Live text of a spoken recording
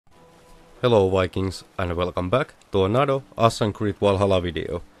Hello Vikings and welcome back to another Assassin Creed Valhalla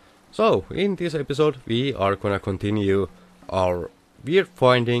video. So, in this episode we are gonna continue our weird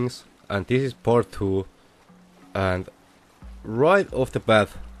findings, and this is part 2. And right off the bat,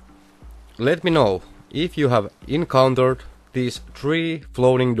 let me know if you have encountered these 3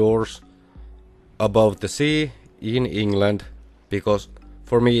 floating doors above the sea in England, because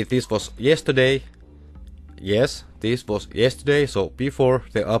for me this was yesterday. Yes, this was yesterday, so before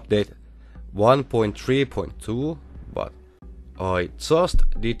the update 1.3.2, but I just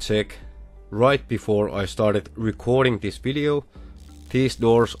did check right before I started recording this video. These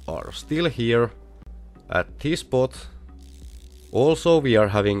doors are still here at this spot. Also, we are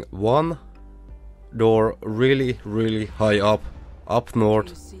having one door really high up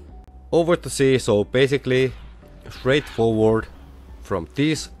north over the sea, so basically straight forward from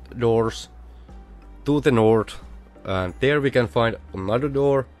these doors to the north, and there we can find another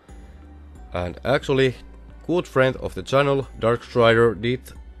door. And actually, good friend of the channel, Darkstrider,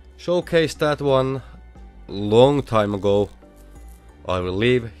 did showcase that one long time ago. I will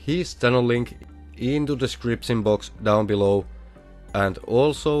leave his channel link in the description box down below, and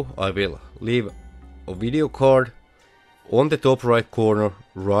also I will leave a video card on the top right corner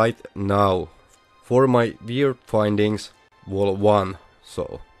right now for my weird findings Vol 1,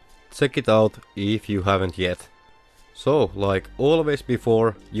 so check it out if you haven't yet. So, like always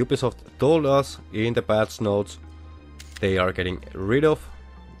before, Ubisoft told us in the patch notes they are getting rid of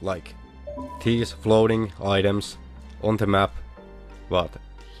like these floating items on the map, but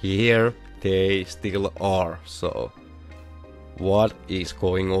here they still are, so what is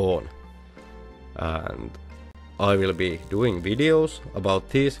going on? And I will be doing videos about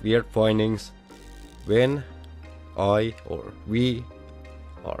these weird findings when I or we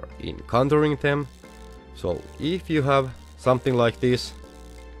are encountering them. So if you have something like this,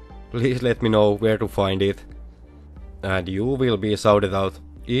 please let me know where to find it, and you will be shouted out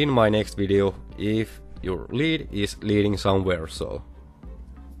in my next video if your lead is leading somewhere. So,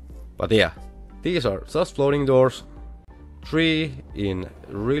 but yeah, these are just floating doors, 3 in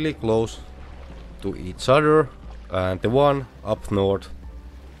really close to each other, and the one up north.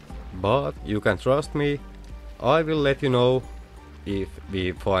 But you can trust me, I will let you know if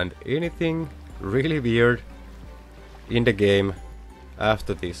we find anything really weird in the game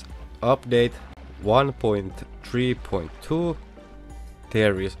after this update 1.3.2.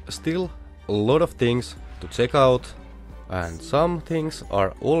 There is still a lot of things to check out, and some things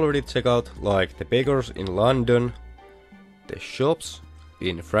are already checked out, like the bakers in London, the shops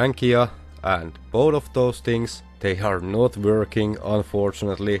in Francia, and both of those things, they are not working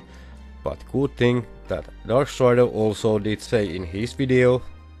unfortunately. But good thing that Darkstrider also did say in his video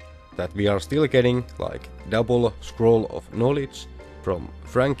that we are still getting like double scroll of knowledge from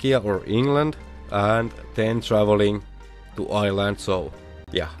Francia or England, and then traveling to Ireland. So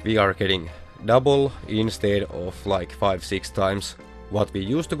yeah, we are getting double instead of like 5-6 times what we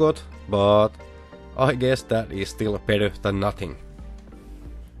used to got, but I guess that is still better than nothing.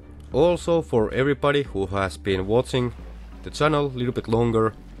 Also, for everybody who has been watching the channel a little bit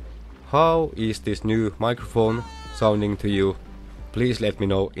longer, how is this new microphone sounding to you? Please let me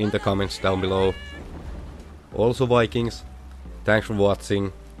know in the comments down below. Also Vikings, thanks for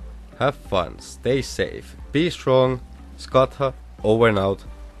watching, have fun, stay safe, be strong, Skatha over and out,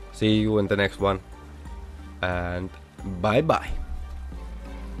 see you in the next one, and bye bye.